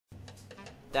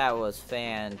That was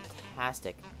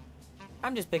fantastic.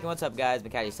 I'm just picking what's up, guys.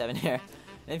 Macaddy7 here.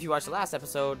 And if you watched the last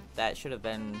episode, that should have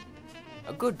been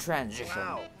a good transition.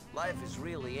 Wow, life is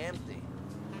really empty.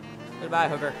 Goodbye,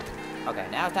 Hooker. Okay,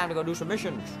 now it's time to go do some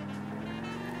missions.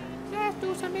 Let's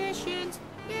do some missions.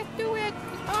 Let's do it.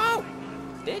 Oh!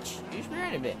 Bitch, you just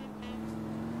ran a bit.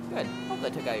 Good. Hope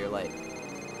that took out your light.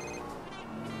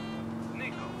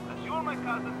 Nico, as you're my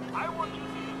cousin, I want you to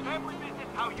use family business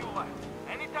how you like.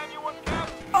 Anytime you want cash.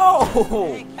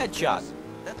 Oh! Headshot.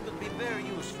 That could be very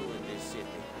useful in this city.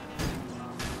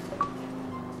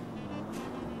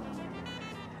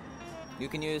 You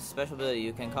can use special ability.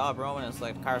 You can call up Roman and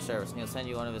select car service, and he'll send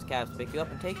you one of his cabs to pick you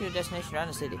up and take you to a destination around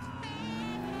the city.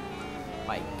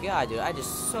 My god, dude, I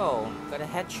just so got a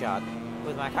headshot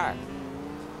with my car.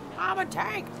 I'm a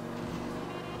tank!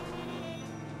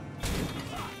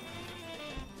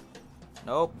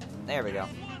 Nope. There we go.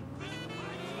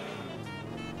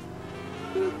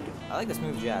 I like the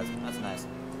smooth jazz. That's nice.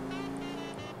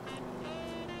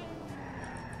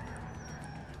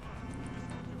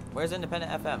 Where's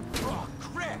Independent FM? Oh,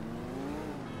 crap!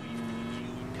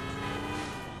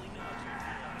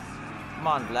 Come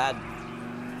on, Vlad.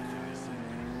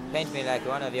 Paint me like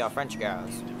one of your French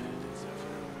girls.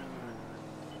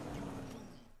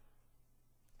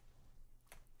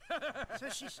 So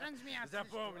she sends me out to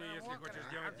Запомни, если хочешь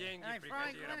делать деньги,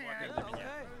 приходи работать на меня.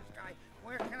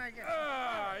 Where can I get?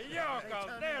 Oh,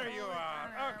 Yoko, there you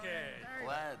are. Okay.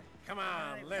 Glad. Come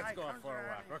on, let's go for a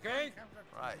walk, okay?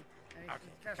 Right.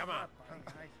 Okay, come on.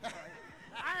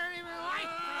 I don't even like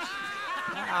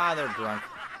Ah, they're drunk.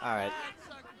 Alright.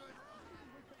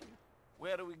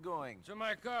 Where are we going? To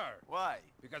my car. Why?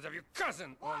 Because of your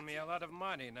cousin owed me a lot of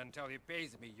money, and until he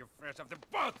pays me, you're fresh off the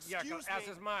boat. Yoko, ass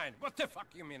is mine. What the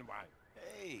fuck you mean why?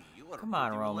 Hey, you are Come a on,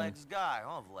 pretty Roman. relaxed guy,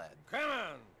 huh, Vlad? Come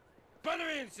on.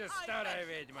 Подвинься, старая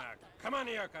ведьма. Come on,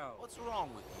 Yoko. What's wrong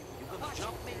with you? You gonna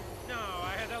jump me? No,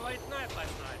 I had a late night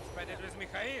last night. Spent it with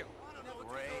Mikhail.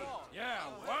 Great. Yeah,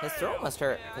 why? His throat must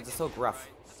hurt because it's so gruff.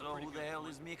 So who the hell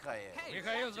is Mikhail?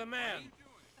 Mikhail's the man.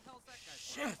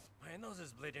 Shit, my nose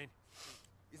is bleeding.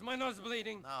 Is my nose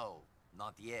bleeding? No,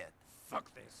 not yet.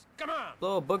 Fuck this. Come on.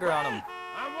 Blow a booger on him.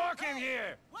 I'm walking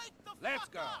here. Let's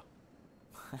go.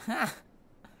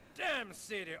 Damn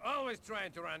city, always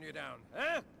trying to run you down,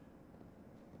 huh?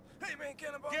 Hey man,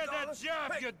 can I Get a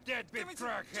job, you deadbeat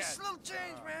crackhead. Just a little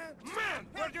change, man. Man,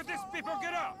 where do these people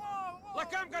get off?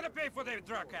 Like I'm gonna pay for their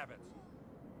drug habits.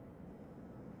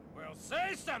 Well,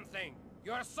 say something.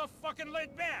 You are so fucking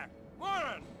laid back.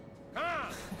 Warren, come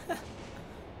on.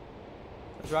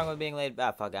 What's wrong with being laid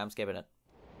back? Fuck it, I'm skipping it.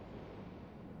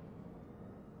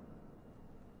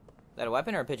 Is that a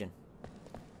weapon or a pigeon?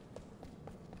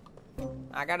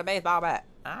 I got a baseball bat.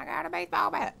 I got a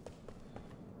baseball bat.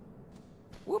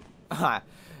 Whoop.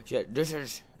 Shit, this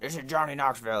is Johnny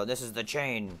Knoxville. This is the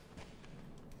chain.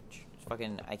 It's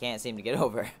fucking, I can't seem to get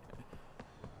over.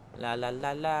 La la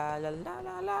la la la la la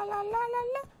la la la la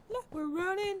la. We're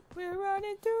running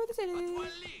through the city.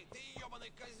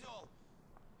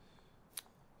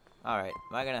 Alright,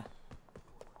 am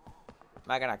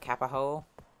I gonna cap a hole?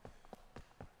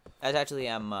 That's actually,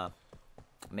 I'm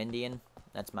Indian.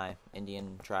 That's my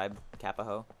Indian tribe,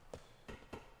 Kapaho.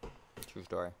 True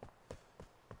story.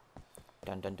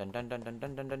 Dun dun dun dun dun dun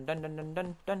dun dun dun dun dun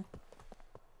dun dun.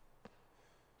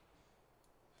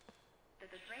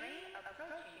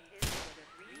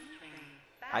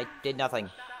 I did nothing.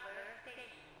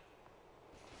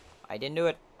 I didn't do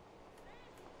it.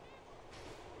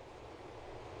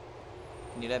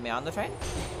 Can you let me on the train?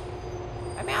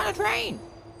 Let me on the train!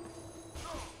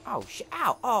 Oh,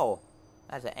 ow! Oh!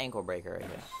 That's an ankle breaker right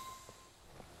here.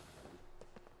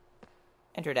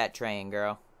 Enter that train,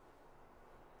 girl.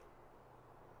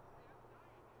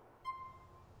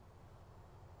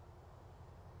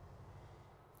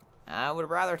 I would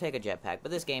rather take a jetpack,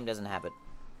 but this game doesn't have it.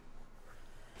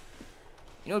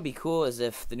 You know what would be cool is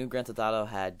if the new Grand Theft Auto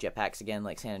had jetpacks again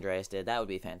like San Andreas did. That would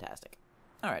be fantastic.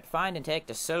 Alright, find and take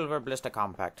the Silver Blister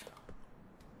Compact.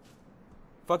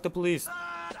 Fuck the police.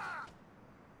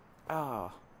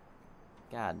 Oh.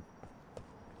 God.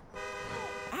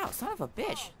 Ow, son of a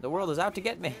bitch. The world is out to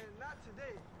get me.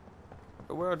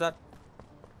 The world that...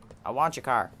 I want your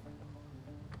car.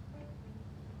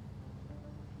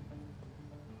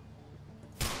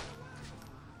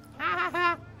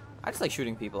 I just like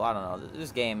shooting people. I don't know.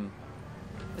 This game's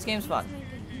fun.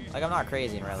 Like, I'm not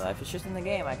crazy in real life. It's just in the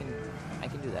game I can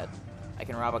do that. I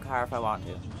can rob a car if I want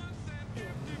to.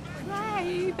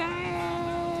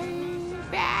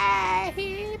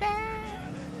 Baby.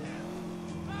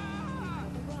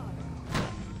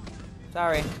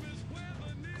 Sorry.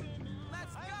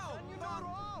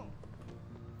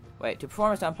 Wait, to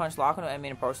perform a stun punch, lock onto enemy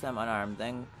and approach them unarmed.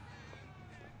 Then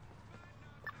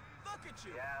Look at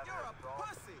you. You're a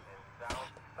pussy.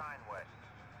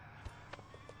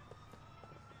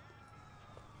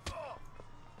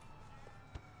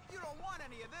 You don't want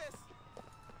any of this.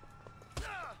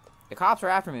 the cops are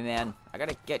after me, man. I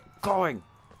gotta get going.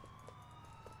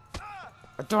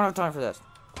 I don't have time for this.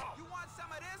 You want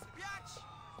some of this,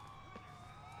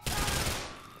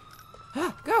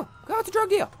 bitch? Go! Go! It's a drug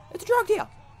deal! It's a drug deal!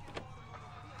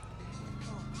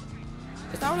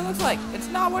 It's not what it looks like! It's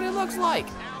not what it looks like!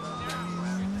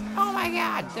 Oh my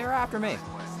god! They're after me!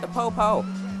 The po-po!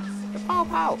 The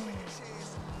po-po!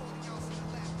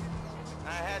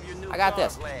 I have your new I got car,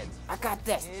 this! lads. I got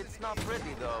this! It's not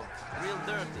pretty though. Real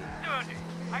dirty. Dirty.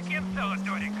 I can't sell a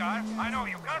dirty car. I know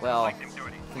you guys Well, like them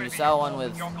dirty. can you Maybe sell one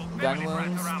with your uncle gun family drives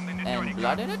wounds around in a and dirty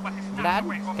blood car, in it? but it's not Blood? the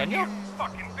way over Can here. you?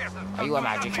 Fucking business Are you a does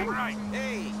nothing magician? right.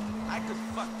 Hey, I could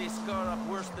fuck this car up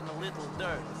worse than a little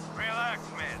dirt. Relax,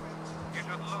 man. You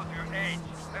should lose your age.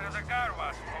 There is a car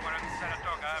wash over on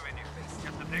Saratoga Avenue.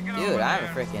 Just to take it Dude, over I'm a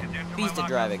there, freaking get into beast my at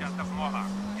driving. locker just a Mohawk.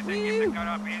 You think you pick her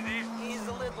up easy? He's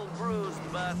a little bruised,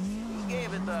 but he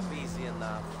gave it up easy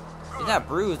enough. He's not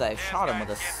bruised, I shot him with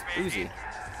a Uzi.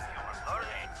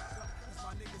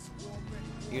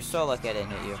 You're so lucky I didn't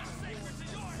hit you.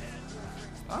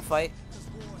 I'll fight.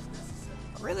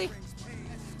 Really?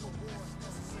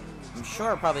 I'm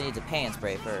sure it probably needs a paint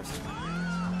spray first.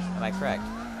 Am I correct?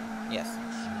 Yes.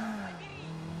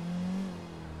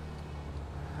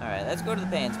 Alright, let's go to the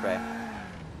paint spray.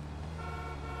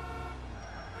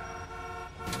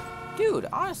 Dude,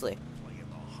 honestly.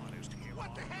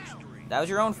 That was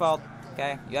your own fault,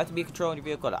 okay? You have to be controlling your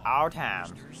vehicle at all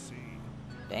times.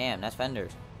 Damn, that's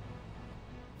fenders.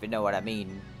 If you know what I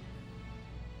mean.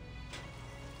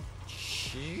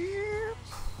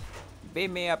 Beat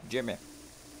me up, Jimmy.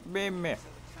 Beat me.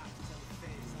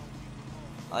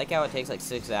 I like how it takes like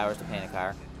 6 hours to paint a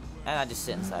car. And I just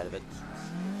sit inside of it.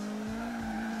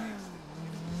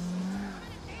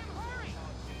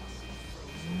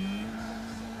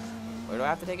 Where do I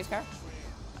have to take his car?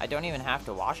 I don't even have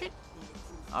to wash it?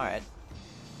 Alright.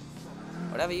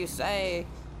 Whatever you say.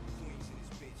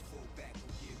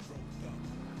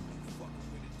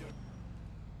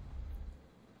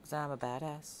 Cause I'm a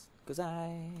badass. Cause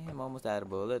I am almost out of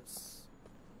bullets.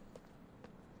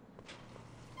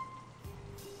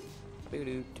 I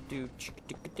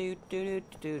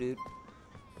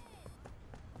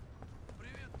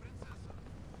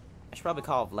should probably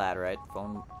call Vlad, right?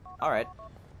 Phone. Alright.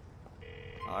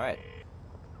 Alright.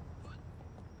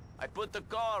 I put the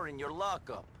car in your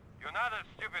lockup. You're not as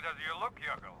stupid as you look,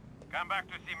 Yokel. Come back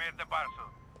to see me at the bar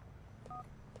soon.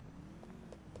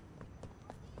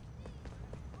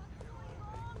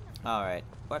 Alright.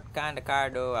 What kind of car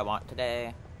do I want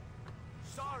today?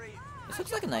 Sorry. This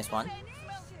looks like a nice one.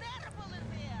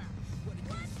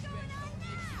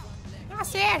 I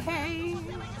said, hey,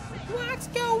 what's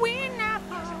going on?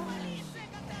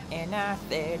 And I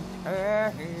said,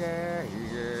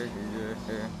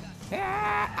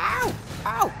 ow,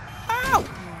 ow, ow!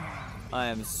 I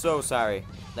am so sorry.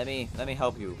 Let me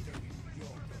help you.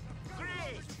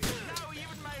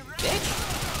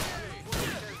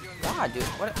 Bitch! God, dude,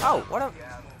 what? Oh, what a?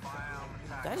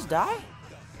 Did I just die?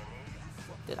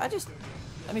 Did I just?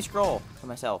 Let me scroll for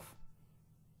myself.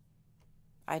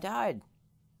 I died.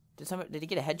 Did he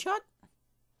get a headshot?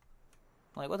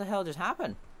 Like, what the hell just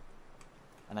happened?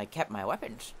 And I kept my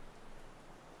weapons.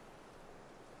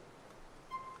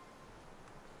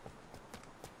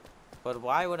 But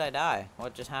why would I die?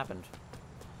 What just happened?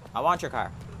 I want your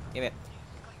car. Give me it.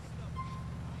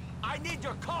 I need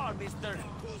your car, mister.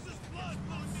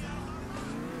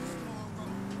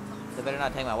 They better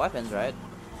not take my weapons, right?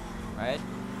 Right?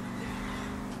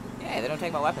 Yeah, they don't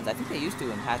take my weapons. I think they used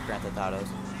to in past Grand Theft Autos.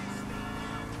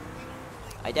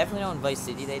 I definitely know in Vice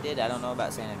City they did. I don't know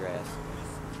about San Andreas.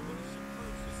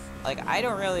 Like, I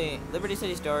don't really... Liberty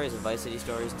City Stories and Vice City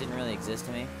Stories didn't really exist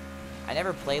to me. I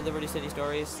never played Liberty City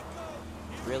Stories.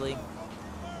 Really.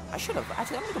 I should have.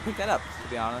 Actually, I'm going to go pick that up, to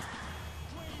be honest.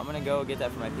 I'm going to go get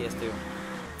that for my PS2.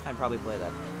 I'd probably play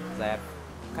that. Because I have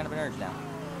kind of an urge now.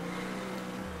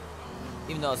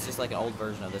 Even though it's just like an old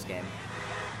version of this game.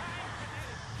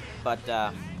 But,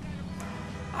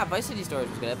 Vice City Stories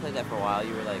was good. I played that for a while.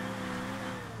 You were like...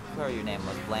 Whatever your name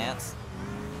was. Lance.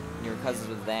 And you were cousins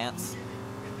with Vance.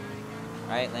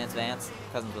 Right? Lance Vance.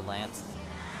 Cousins with Lance.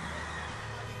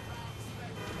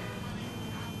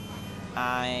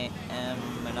 I am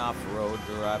an off-road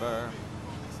driver.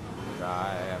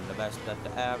 I am the best that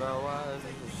there ever was.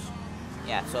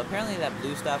 Yeah, so apparently that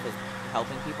blue stuff is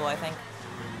helping people, I think.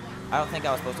 I don't think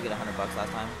I was supposed to get $100 last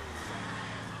time.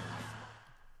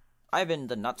 Ivan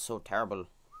the not so terrible.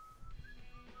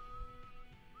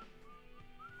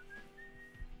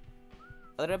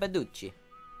 Rabaducci.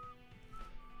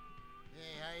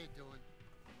 Hey, how you doing?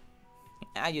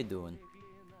 How you doing?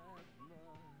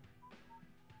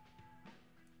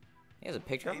 He has a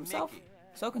picture of Hey, himself? Mickey.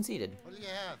 So conceited. What do you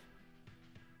have?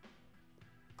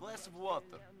 Glass of water.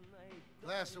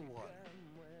 Glass of water.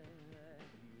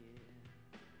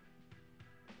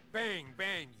 Bang,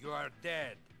 bang, you are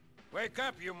dead. Wake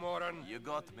up, you moron. You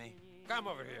got me. Come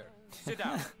over here. Sit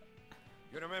down.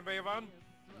 You remember Ivan?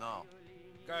 No.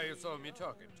 Guy you saw me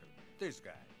talking to. This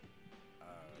guy.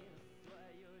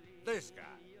 This guy.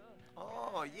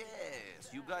 Oh, yes.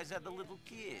 You guys had a little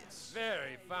kiss.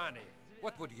 Very funny.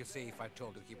 What would you say if I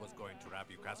told you he was going to rob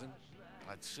your cousin?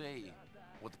 I'd say,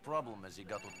 what problem has he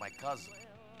got with my cousin?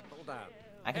 Hold on.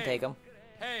 I can Hey. take him.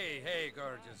 Hey,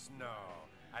 gorgeous. No,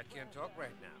 I can't talk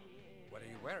right now. What are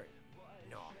you wearing?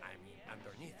 No, I mean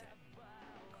underneath it.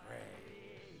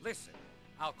 Great. Listen,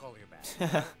 I'll call you back.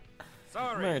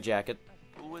 I'm wearing a Sorry. jacket.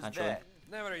 Who was Naturally. that?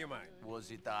 Never you mind.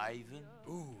 Was it Ivan?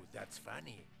 Ooh, that's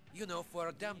funny. You know, for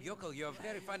a dumb yokel, you're a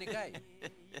very funny guy.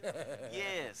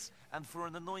 Yes. And for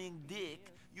an annoying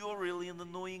dick, you're really an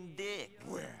annoying dick.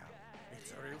 Well,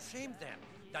 it's a real shame then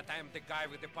that I am the guy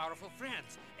with the powerful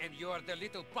friends, and you're the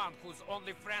little punk whose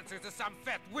only friends is some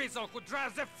fat weasel who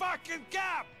drives a fucking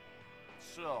cab!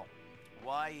 So,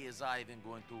 why is Ivan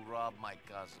going to rob my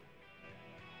cousin?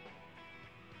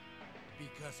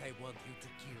 Because I want you to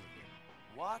kill him.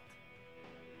 What?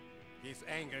 He's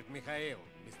angered Mikhail,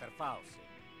 Mr. Fauci.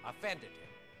 Offended him.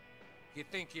 He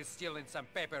think he's stealing some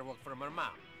paperwork from her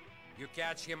mom. You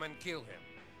catch him and kill him.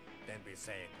 Then we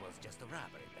say it was just a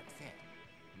robbery, that's it.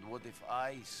 And what if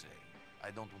I say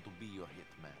I don't want to be your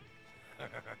hitman?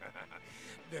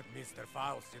 That Mr.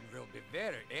 Faustin will be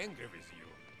very angry with you.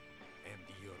 And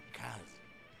your cousin.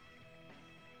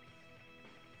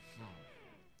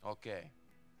 Okay.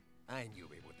 I knew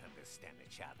we would understand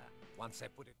each other. Once I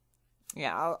put it...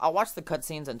 Yeah, I'll watch the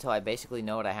cutscenes until I basically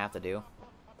know what I have to do.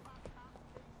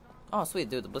 Oh, sweet,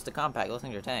 dude, the ballistic compact,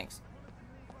 listening to your tanks.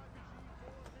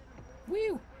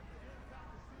 Woo!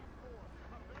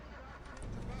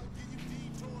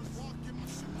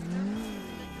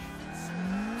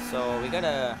 So, we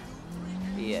gotta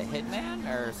be a hitman,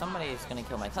 or somebody's gonna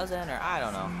kill my cousin, or I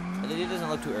don't know. It doesn't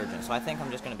look too urgent, so I think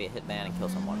I'm just gonna be a hitman and kill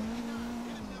someone.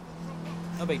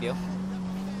 No big deal.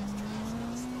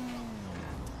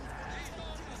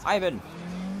 Ivan!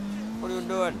 What are you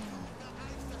doing?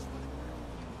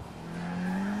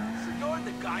 So you're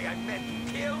the guy I meant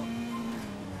to kill?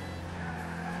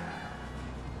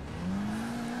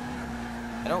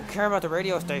 I don't care about the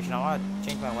radio station, I wanna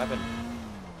change my weapon.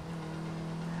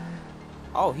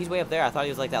 Oh, he's way up there. I thought he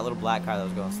was like that little black car that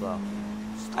was going slow.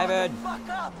 Ivan! Fuck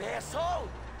up, asshole!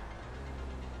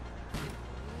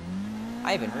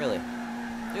 Ivan, really?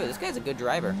 Dude, this guy's a good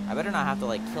driver. I better not have to,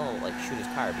 like, shoot his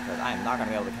car, because I am not gonna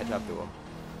be able to catch up to him.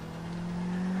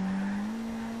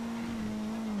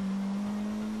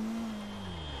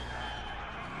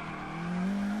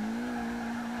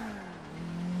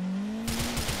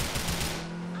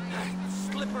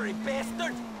 Slippery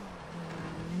bastard!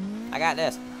 I got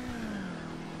this.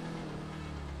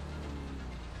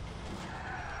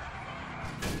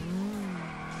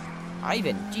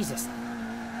 Ivan, Jesus.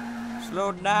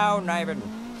 Slow down, Ivan.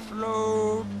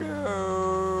 Slow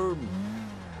down.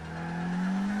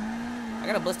 I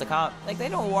got a ballistic comp. Like, they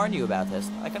don't warn you about this.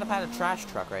 I could have had a trash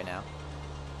truck right now.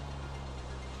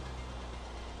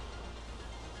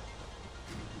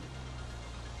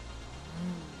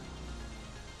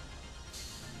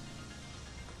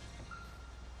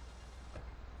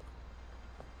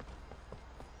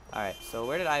 Alright, so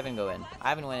where did Ivan go in?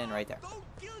 Ivan went in right there. Don't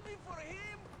kill me for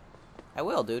him! I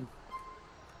will, dude.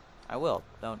 I will.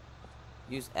 Don't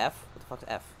use F. What the fuck's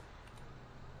F?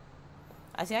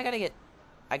 I see. I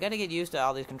gotta get used to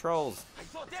all these controls. I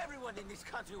thought everyone in this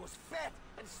country was fat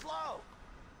and slow.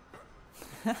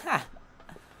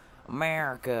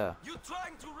 America. You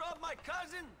trying to rob my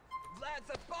cousin? Vlad's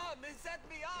a bum. He set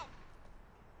me up.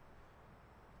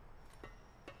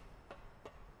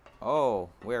 Oh,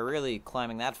 we're really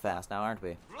climbing that fast now, aren't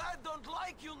we? Vlad don't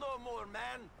like you no more,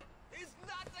 man. There's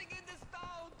nothing in this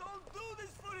town. Don't do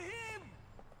this for him.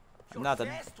 You're Not the a-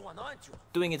 fast one, aren't you?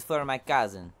 Doing it for my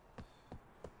cousin.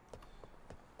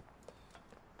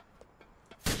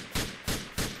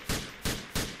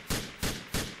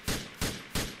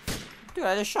 Dude,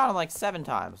 I just shot him like 7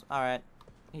 times. Alright.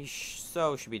 He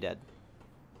should be dead.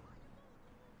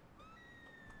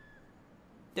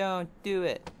 Don't do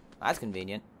it. That's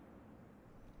convenient.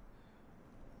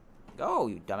 Go,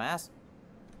 you dumbass.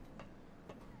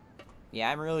 Yeah,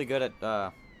 I'm really good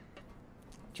at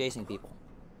chasing people.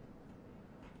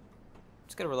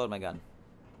 Just gotta reload my gun.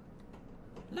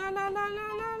 La la la la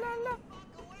la la la.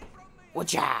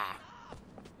 Whatcha?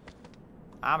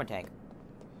 I'm a tank.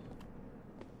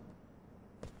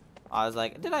 I was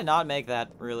like, did I not make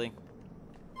that? Really?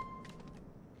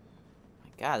 My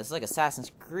God, this is like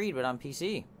Assassin's Creed, but on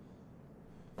PC.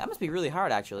 That must be really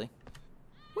hard, actually.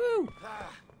 Woo!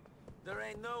 Ah, there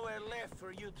ain't nowhere left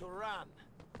for you to run.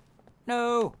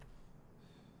 No!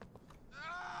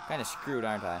 Kinda screwed,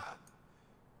 aren't I?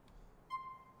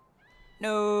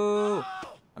 No!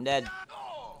 I'm dead.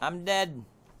 I'm dead.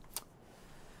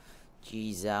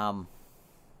 Jeez, oh,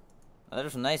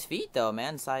 there's some nice feet, though,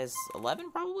 man. Size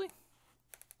 11, probably?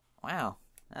 Wow,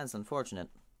 that's unfortunate.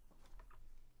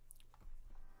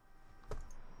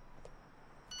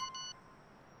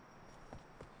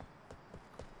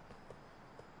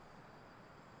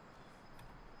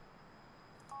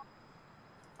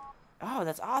 Oh,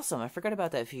 that's awesome. I forgot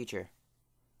about that feature.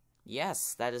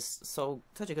 Yes, that is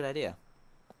such a good idea.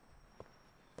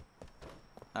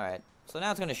 Alright, so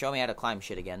now it's going to show me how to climb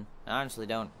shit again. I honestly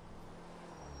don't.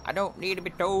 I don't need to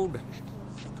be told.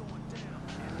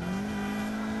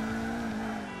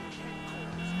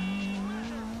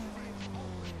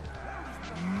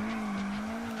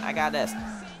 I got this.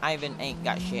 Ivan ain't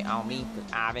got shit on me,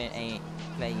 because Ivan ain't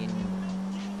playing,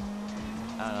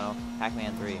 I don't know,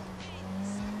 Pac-Man 3.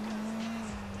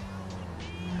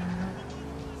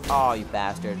 Oh, you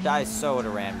bastard. I so would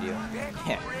have rammed you. Rick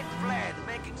Flag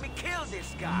making me kill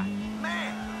this guy.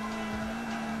 Man!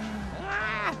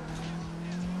 Ah!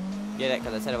 Get it?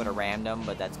 Because I said I would have rammed him,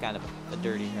 but that's kind of a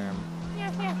dirty term.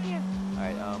 Yeah.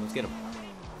 Alright, let's get him.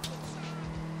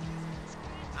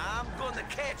 I'm gonna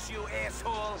catch you,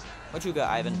 asshole! What you got,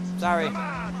 Ivan? Sorry. Come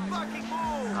on, fucking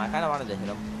move! I kind of wanted to hit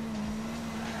him.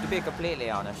 To be completely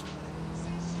honest.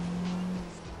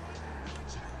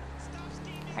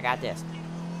 I got this.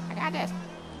 I got this.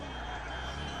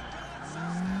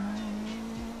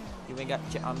 You ain't got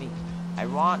shit on me. I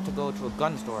want to go to a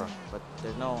gun store, but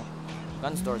there's no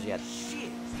gun stores yet.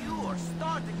 Shit, you are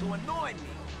starting to annoy me!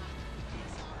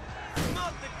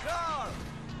 Not the car!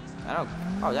 I don't...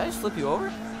 Oh, did I just flip you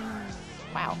over?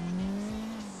 Wow.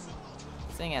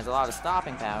 This thing has a lot of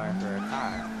stopping power for a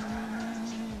car.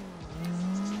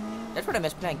 That's what I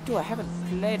miss playing too. I haven't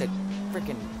played a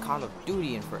freaking Call of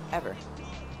Duty in forever.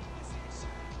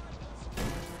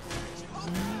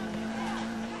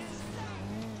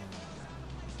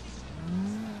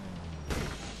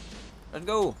 Let's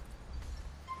go.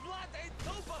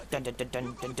 Dun dun dun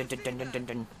dun dun dun dun dun dun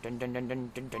dun dun dun dun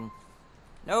dun dun dun.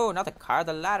 No, not the car,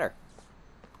 the ladder.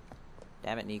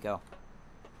 Damn it, Nico.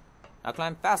 I'll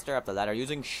climb faster up the ladder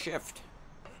using shift.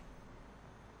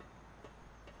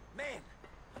 Man,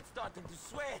 I'm starting to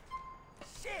sweat.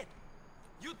 Shit!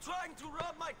 You trying to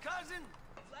rob my cousin?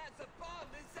 Vlad's a bomb,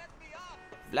 they set me up!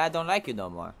 Vlad don't like you no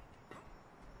more.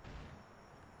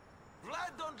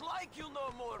 Vlad don't like you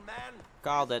no more, man!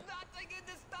 Called it. Nothing in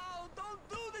this town! Don't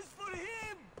do this for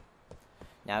him!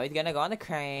 Now he's gonna go on the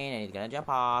crane and he's gonna jump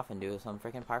off and do some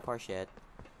freaking parkour shit.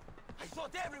 I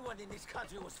thought everyone in this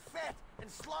country was fat and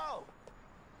slow!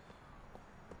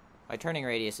 My turning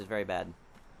radius is very bad.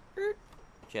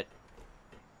 Shit.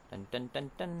 Dun dun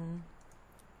dun dun.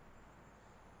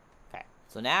 Okay,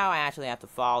 so now I actually have to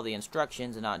follow the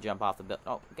instructions and not jump off the building.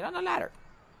 Oh, get on the ladder.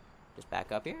 Just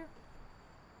back up here.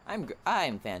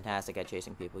 I'm fantastic at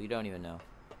chasing people. You don't even know.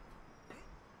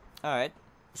 All right,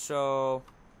 so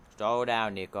slow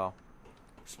down, Nico.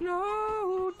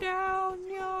 Slow down,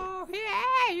 you're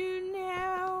here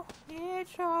now.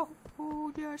 It's all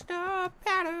just a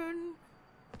pattern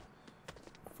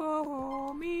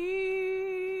for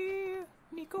me.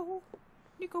 Nico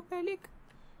Bellic.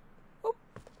 Oop.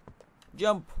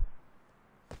 Jump.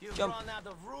 You've Jump. run out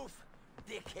of roof,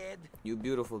 dickhead! You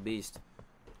beautiful beast.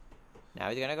 Now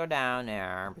he's gonna go down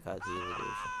there because he's a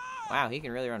douche. Wow, he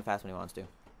can really run fast when he wants to.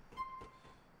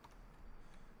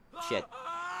 Shit.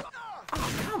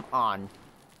 Oh, come on.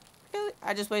 Really?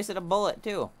 I just wasted a bullet,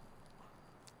 too.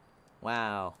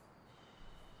 Wow.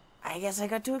 I guess I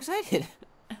got too excited.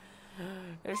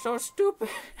 They're so stupid.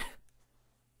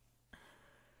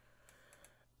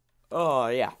 Oh,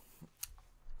 yeah.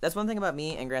 That's one thing about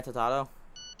me and Grand Theft Auto,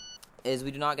 is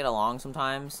we do not get along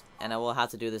sometimes, and I will have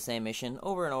to do the same mission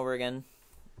over and over again.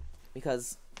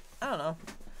 Because, I don't know,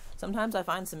 sometimes I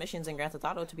find some missions in Grand Theft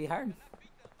Auto to be hard.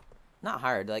 Not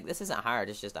hard, like, this isn't hard,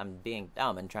 it's just I'm being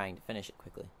dumb and trying to finish it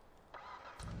quickly.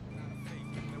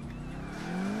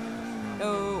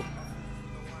 No!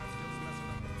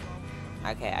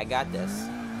 Okay, I got this.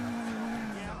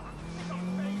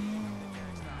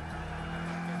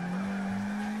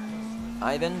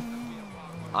 Ivan,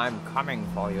 I'm coming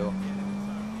for you.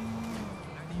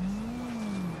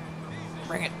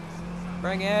 Bring it.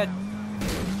 Bring it.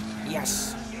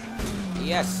 Yes.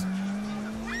 Yes.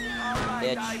 Alright,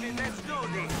 Bitch. Ivan, let's do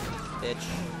this.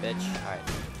 Bitch. Alright.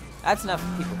 That's enough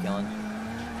people killing.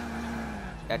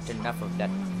 That's enough of that.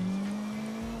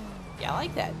 Yeah, I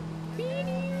like that.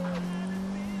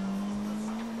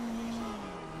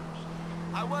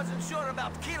 I wasn't sure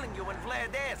about killing you when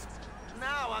Vlad asked.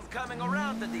 Now I'm coming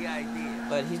around to the idea.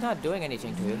 But he's not doing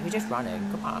anything to you. He's just running.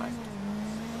 Come on.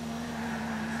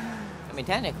 I mean,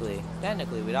 technically,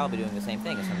 we'd all be doing the same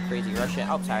thing as some crazy Russian.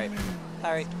 Oh, sorry.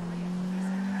 Sorry.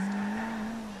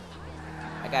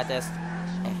 I got this.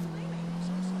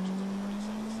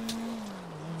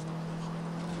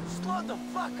 Slow the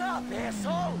fuck up,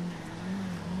 asshole!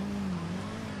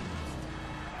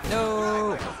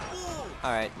 No!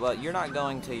 Alright, well, you're not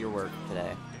going to your work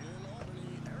today.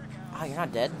 Oh, you're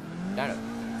not dead?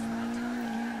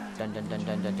 Dun dun dun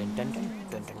dun dun dun dun dun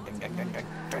dun dun dun dun dun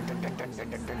dun dun dun dun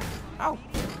dun dun. Ow!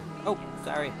 Oh,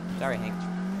 sorry. Sorry, Hank.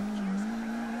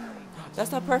 That's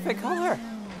the perfect color!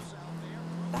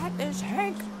 That is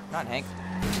Hank! Not Hank.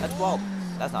 That's Walt.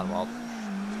 That's not Walt.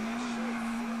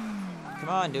 Come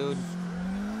on, dude.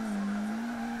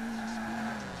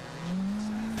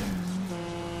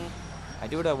 I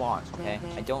do what I want, okay?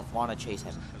 I don't want to chase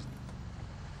him.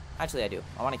 Actually, I do.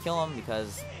 I want to kill him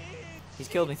because he's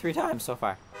killed me 3 times so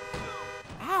far.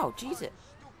 Ow, Jesus.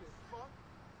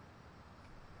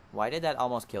 Why did that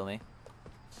almost kill me?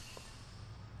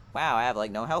 Wow, I have,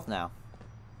 like, no health now.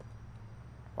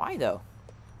 Why, though?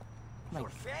 You're a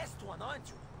fast one, aren't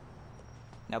you?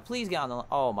 Now, please get on the...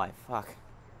 Oh, my fuck.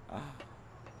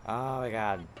 Oh, my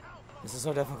God. This is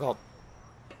so difficult.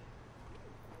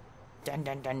 Dun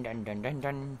dun dun dun dun dun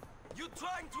dun. You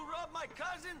trying to rob my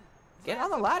cousin? Get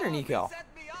on the ladder, Vlad Nico. set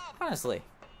me up. Honestly.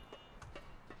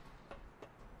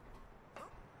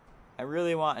 I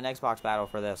really want an Xbox battle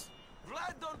for this.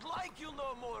 Vlad don't like you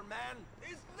no more, man.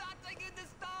 There's nothing in this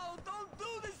town. Don't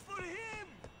do this for him.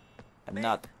 I'm Man,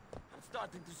 not. I'm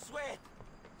starting to sweat.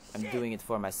 I'm Shit. doing it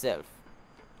for myself.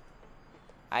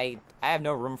 I have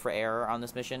no room for error on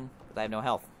this mission, because I have no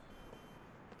health.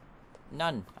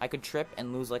 None. I could trip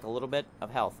and lose like a little bit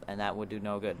of health, and that would do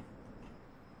no good.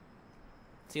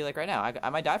 See, like right now, I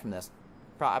might die from this.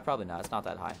 Probably not. It's not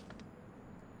that high.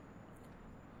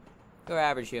 Your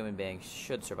average human being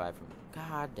should survive from...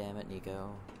 God damn it,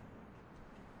 Nico.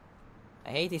 I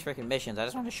hate these freaking missions. I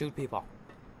just want to shoot people.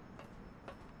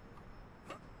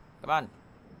 Come on.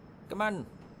 Come on.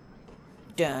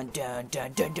 Dun dun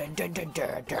dun dun dun dun dun dun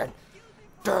dun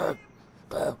dun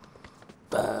dun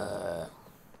dun.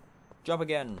 Jump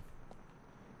again.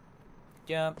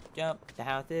 Jump, jump, the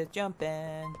house is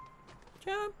jumping.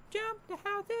 Jump, jump, the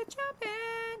house is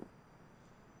jumping.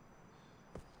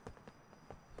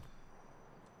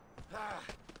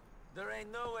 There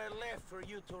ain't nowhere left for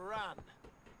you to run.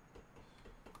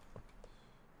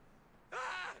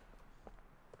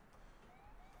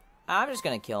 I'm just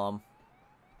gonna kill him.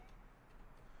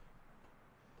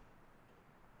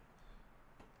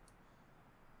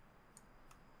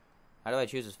 How do I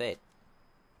choose his fate?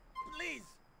 Please!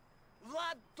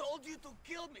 Vlad told you to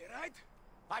kill me, right?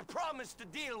 I promised to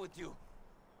deal with you.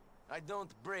 I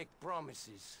don't break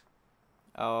promises.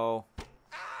 Oh.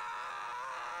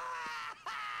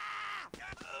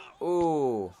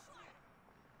 Ooh.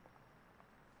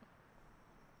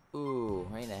 Ooh,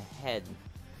 right in the head.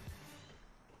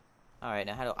 Alright,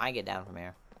 now how do I get down from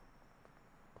here?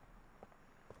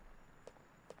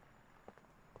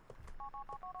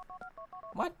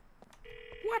 What?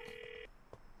 What?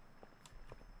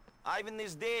 Ivan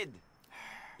is dead.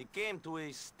 He came to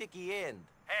a sticky end.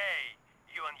 Hey,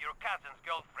 you and your cousin's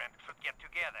girlfriend should get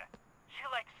together. She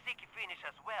likes sticky finish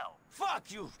as well.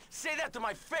 Fuck you! Say that to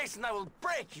my face and I will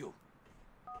break you!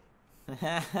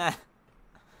 I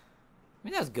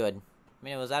mean, that was good. I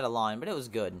mean, it was out of line, but it was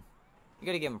good. You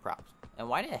gotta give him props. And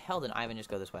why the hell did Ivan just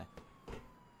go this way?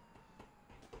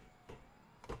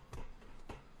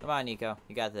 Come on, Nico.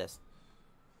 You got this.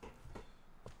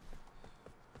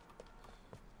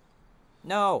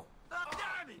 No!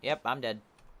 Yep, I'm dead.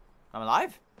 I'm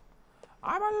alive?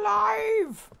 I'm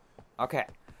alive! Okay.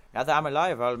 Now that I'm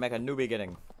alive, I'll make a new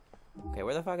beginning. Okay,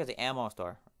 where the fuck is the ammo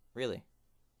store? Really?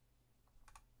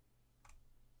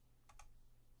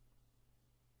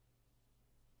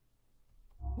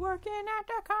 Working at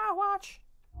the car wash.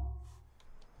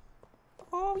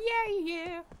 Oh yeah,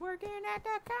 yeah. Working at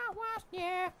the car wash,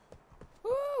 yeah.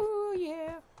 Ooh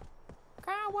yeah.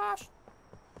 Car wash.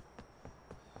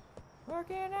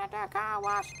 Working at the car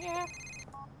wash, yeah.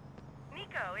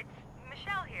 Nico, it's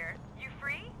Michelle here. You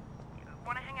free?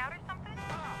 Want to hang out or something?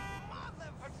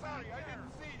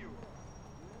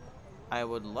 I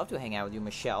would love to hang out with you,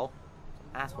 Michelle.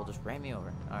 Asshole just ran me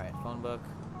over. Alright, phone book.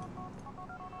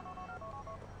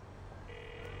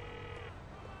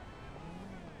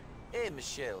 Hey,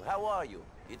 Michelle, how are you?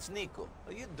 It's Nico.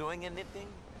 Are you doing anything?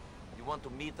 You want to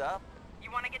meet up?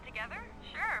 You want to get together?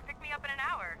 Sure, pick me up in an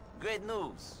hour. Great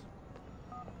news.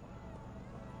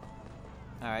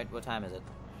 Alright, what time is it?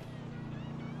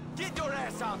 Get your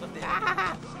ass out of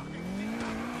there!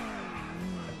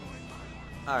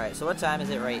 Alright, so what time is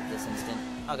it right this instant?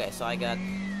 Okay, so I got...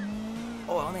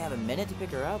 Oh, I only have a minute to pick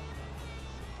her up?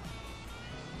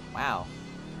 Wow.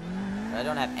 But I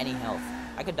don't have any health.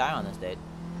 I could die on this date.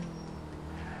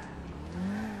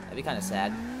 That'd be kind of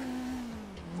sad.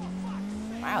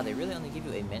 Wow, they really only give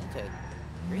you a minute to...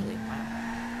 Really? Wow.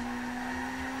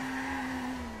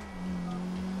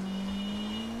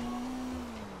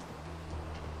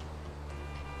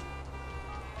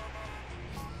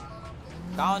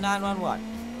 Call 911.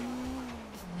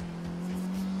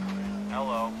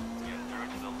 Hello. You're through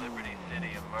to the Liberty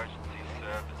City Emergency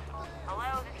Services.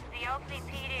 Hello, this is the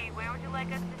LCPD. Where would you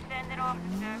like us to send an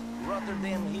officer?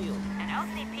 Rotterdam Hill. An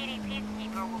LCPD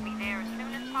peacekeeper will be there as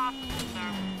soon as possible, sir.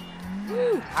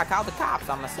 Woo! I called the cops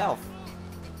on myself.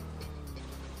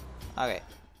 Okay.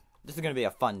 This is gonna be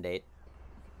a fun date.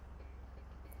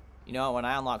 You know, when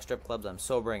I unlock strip clubs, I'm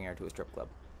so bringing her to a strip club.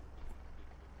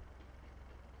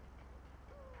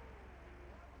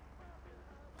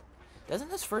 Doesn't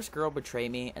this first girl betray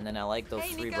me, and then I like those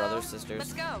three brothers, sisters?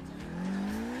 Let's go.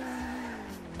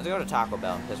 Let's go to Taco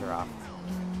Bell and piss her off.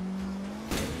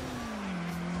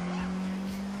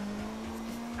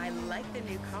 I like the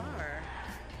new car.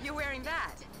 You're wearing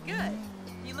that. Good.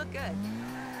 You look good.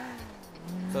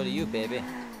 So do you, baby.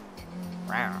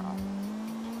 Wow.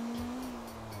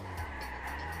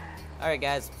 Alright,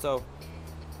 guys, so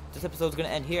this episode's gonna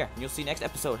end here. And you'll see next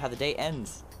episode how the day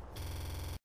ends.